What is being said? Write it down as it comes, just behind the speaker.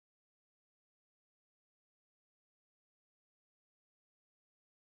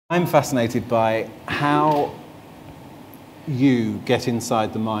I'm fascinated by how you get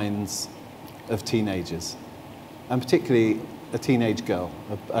inside the minds of teenagers, and particularly a teenage girl,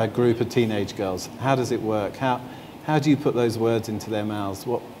 a group of teenage girls. How does it work? How do you put those words into their mouths?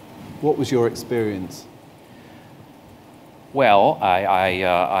 What was your experience? Well,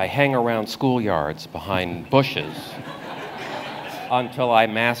 I hang around schoolyards behind bushes until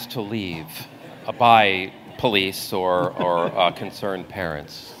I'm asked to leave by police or concerned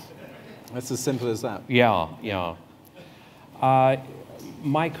parents. That's as simple as that. Yeah, yeah.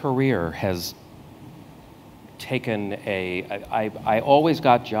 My career has taken I always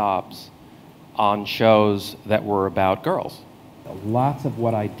got jobs on shows that were about girls. Lots of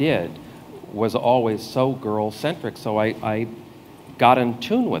what I did was always so girl-centric, so I got in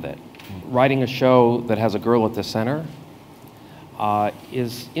tune with it. Writing a show that has a girl at the center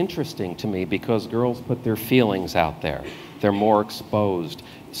is interesting to me because girls put their feelings out there. They're more exposed.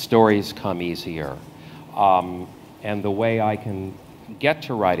 Stories come easier. And the way I can get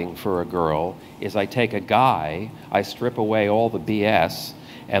to writing for a girl is I take a guy, I strip away all the BS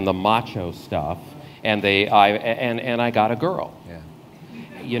and the macho stuff, and I got a girl. Yeah.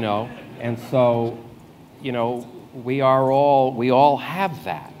 You know, and so, you know, we all have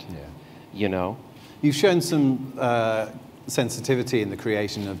that. Yeah. You know. You've shown some sensitivity in the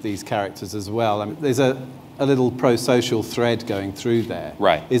creation of these characters as well. I mean, there's a little pro-social thread going through there.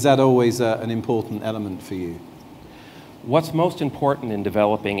 Right. Is that always an important element for you? What's most important in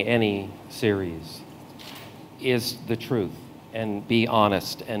developing any series is the truth, and be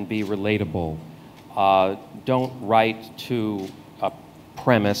honest and be relatable. Don't write to a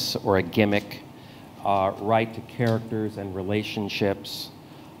premise or a gimmick. Write to characters and relationships,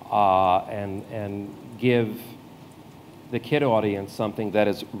 and give the kid audience something that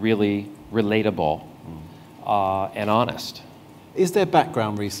is really relatable and honest. Is there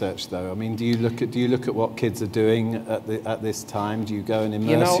background research though? I mean, do you look at what kids are doing at this time? Do you go and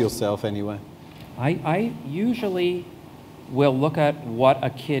immerse yourself anywhere? I usually will look at what a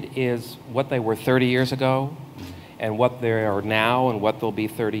kid is, what they were 30 years ago, and what they are now, and what they'll be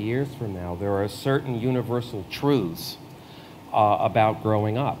 30 years from now. There are certain universal truths about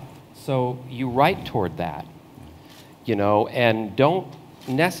growing up. So you write toward that, you know, and don't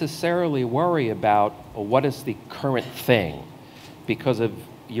necessarily worry about what is the current thing. Because if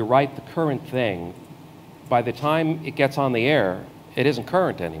you write the current thing, by the time it gets on the air, it isn't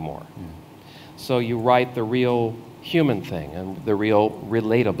current anymore. So you write the real human thing and the real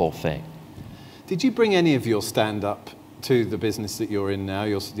relatable thing. Did you bring any of your stand-up to the business that you're in now,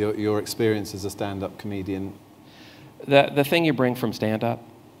 your experience as a stand-up comedian? The thing you bring from stand-up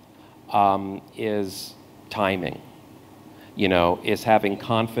is timing, you know, is having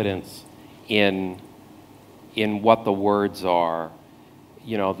confidence in what the words are.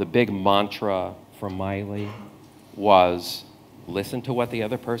 You know, the big mantra from Miley was, listen to what the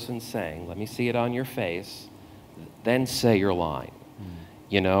other person's saying, let me see it on your face, then say your line.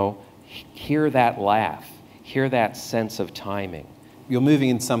 You know, hear that laugh, hear that sense of timing. You're moving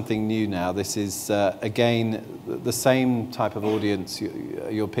into something new now. This is, again, the same type of audience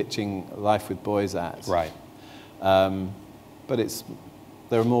you're pitching Life with Boys at. Right. But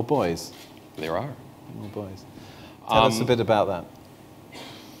there are more boys. There are. More boys. Tell us a bit about that.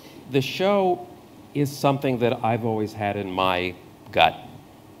 The show is something that I've always had in my gut.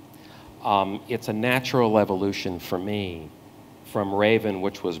 It's a natural evolution for me from Raven,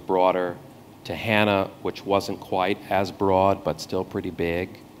 which was broader, to Hannah, which wasn't quite as broad but still pretty big,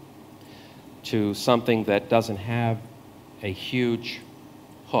 to something that doesn't have a huge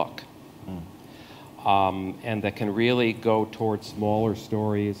hook, and that can really go towards smaller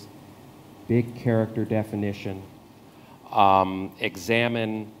stories, big character definition,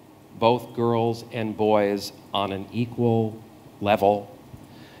 examine both girls and boys on an equal level,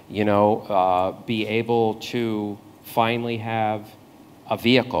 you know, be able to finally have a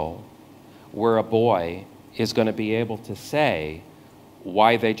vehicle where a boy is going to be able to say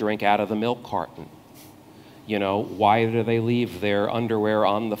why they drink out of the milk carton. You know, why do they leave their underwear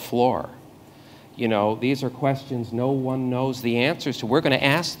on the floor? You know, these are questions no one knows the answers to. We're going to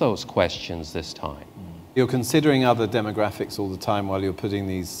ask those questions this time. You're considering other demographics all the time while you're putting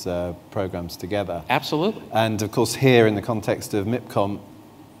these programs together. Absolutely. And of course here in the context of MIPCOM,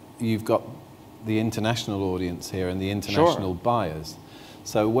 you've got the international audience here and the international buyers.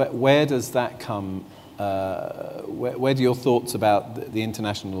 So where does that come, where do your thoughts about the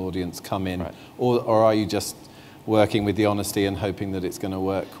international audience come in? Right. Or are you just working with the honesty and hoping that it's going to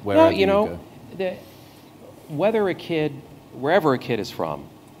work wherever you go? Whether a kid, wherever a kid is from,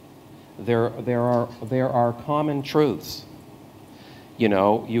 there are common truths. You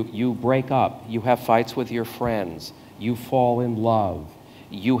know, you break up, you have fights with your friends, you fall in love,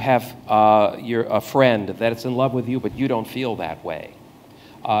 you have a friend that's in love with you, but you don't feel that way.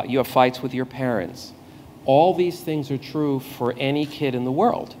 You have fights with your parents. All these things are true for any kid in the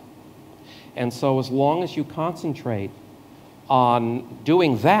world. And so as long as you concentrate on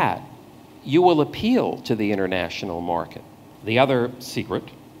doing that, you will appeal to the international market. The other secret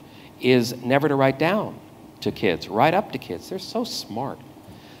is never to write down to kids, write up to kids. They're so smart.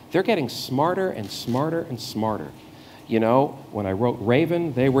 They're getting smarter and smarter and smarter. You know, when I wrote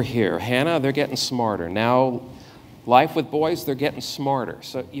Raven, they were here. Hannah, they're getting smarter. Now, Life with Boys, they're getting smarter.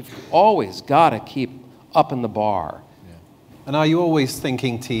 So you've always got to keep up in the bar. Yeah. And are you always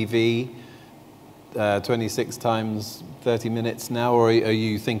thinking TV, 26 times 30 minutes now, or are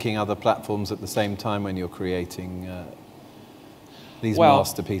you thinking other platforms at the same time when you're creating these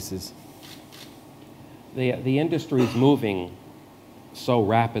masterpieces? The industry is moving so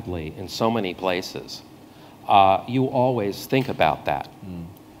rapidly in so many places. You always think about that.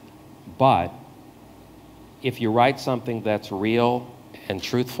 But if you write something that's real and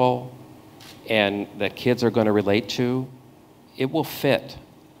truthful and that kids are going to relate to, it will fit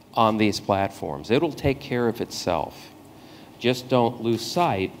on these platforms. It'll take care of itself. Just don't lose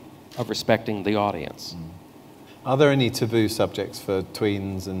sight of respecting the audience. Are there any taboo subjects for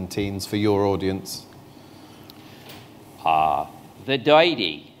tweens and teens for your audience? The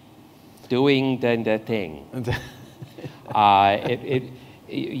dirty, doing the thing.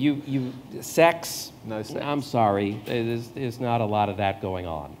 Sex. No sex. I'm sorry, there's not a lot of that going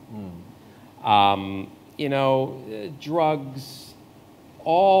on. You know, drugs,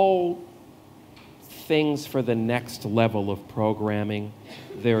 all things for the next level of programming.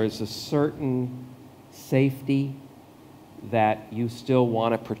 There is a certain safety that you still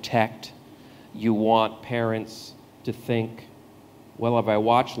want to protect. You want parents to think, well, if I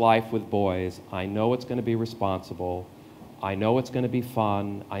watch Life with Boys, I know it's going to be responsible. I know it's going to be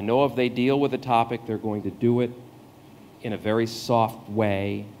fun. I know if they deal with a topic, they're going to do it in a very soft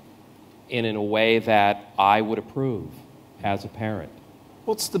way, and in a way that I would approve as a parent.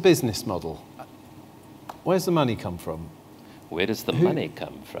 What's the business model? Where's the money come from? Where does the money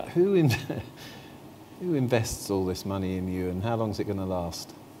come from? Who invests all this money in you, and how long is it going to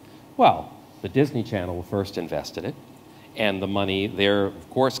last? Well, the Disney Channel first invested it, and the money there, of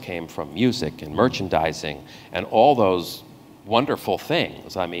course, came from music and merchandising and all those wonderful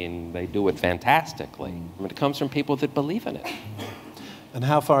things. I mean, they do it fantastically. I mean, it comes from people that believe in it. And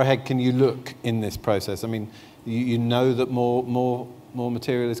how far ahead can you look in this process? I mean, you know that more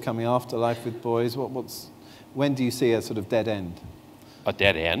material is coming after Life with Boys. When do you see a sort of dead end? A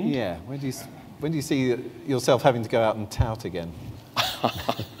dead end? Yeah. When do you see yourself having to go out and tout again?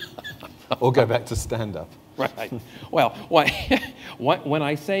 Or go back to stand-up? Right. Well, when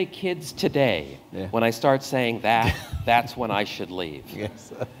I say kids today, when I start saying that, that's when I should leave.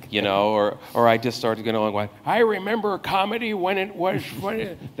 Yes. Okay. You know, or I just started going, I remember comedy when it was,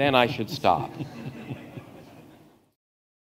 then I should stop.